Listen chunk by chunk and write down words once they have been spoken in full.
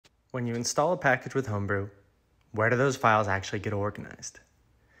When you install a package with Homebrew, where do those files actually get organized?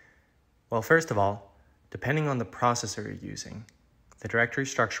 Well, first of all, depending on the processor you're using, the directory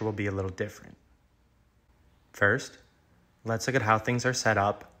structure will be a little different. First, let's look at how things are set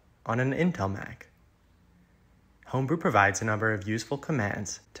up on an Intel Mac. Homebrew provides a number of useful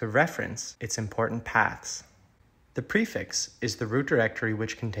commands to reference its important paths. The prefix is the root directory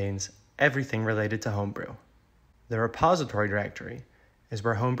which contains everything related to Homebrew. The repository directory is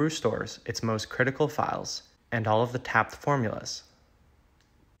where Homebrew stores its most critical files and all of the tapped formulas.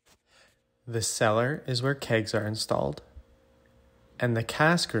 The cellar is where kegs are installed, and the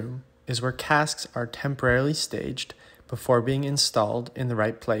caskroom is where casks are temporarily staged before being installed in the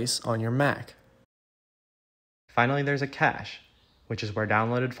right place on your Mac. Finally, there's a cache, which is where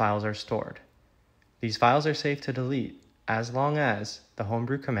downloaded files are stored. These files are safe to delete as long as the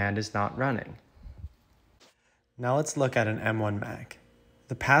Homebrew command is not running. Now let's look at an M1 Mac.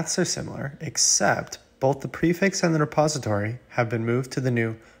 The paths are similar, except both the prefix and the repository have been moved to the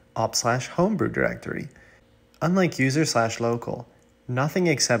new op/homebrew directory. Unlike user/local, nothing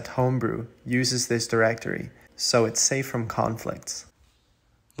except Homebrew uses this directory, so it's safe from conflicts.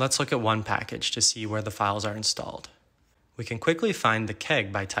 Let's look at one package to see where the files are installed. We can quickly find the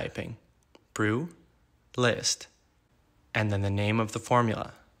keg by typing brew, list, and then the name of the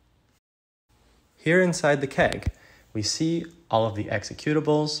formula. Here inside the keg, we see all of the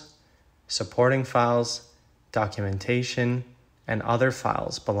executables, supporting files, documentation, and other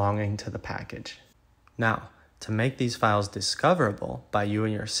files belonging to the package. Now, to make these files discoverable by you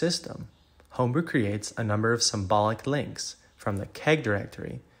and your system, Homebrew creates a number of symbolic links from the keg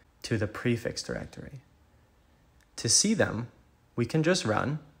directory to the prefix directory. To see them, we can just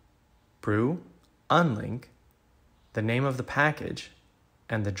run brew, unlink, the name of the package,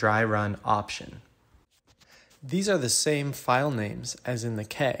 and the dry run option. These are the same file names as in the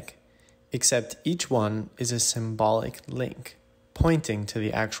keg, except each one is a symbolic link pointing to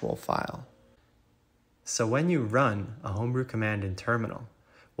the actual file. So when you run a Homebrew command in terminal,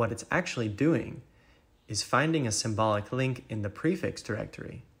 what it's actually doing is finding a symbolic link in the prefix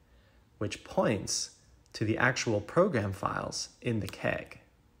directory, which points to the actual program files in the keg.